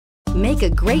Make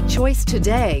a great choice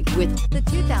today with the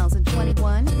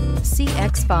 2021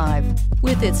 CX-5.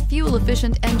 With its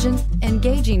fuel-efficient engine,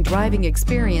 engaging driving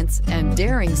experience, and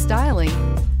daring styling,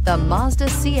 the Mazda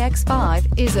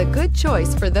CX-5 is a good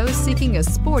choice for those seeking a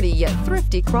sporty yet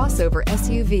thrifty crossover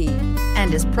SUV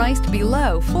and is priced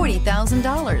below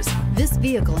 $40,000. This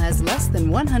vehicle has less than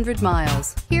 100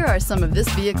 miles. Here are some of this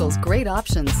vehicle's great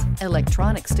options: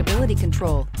 electronic stability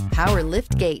control, power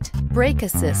liftgate, brake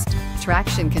assist,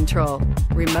 traction control,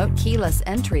 remote keyless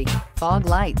entry, fog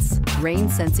lights, rain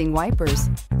sensing wipers,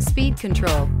 speed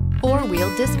control,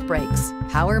 four-wheel disc brakes,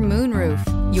 power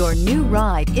moonroof. Your new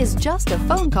ride is just a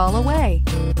phone call away.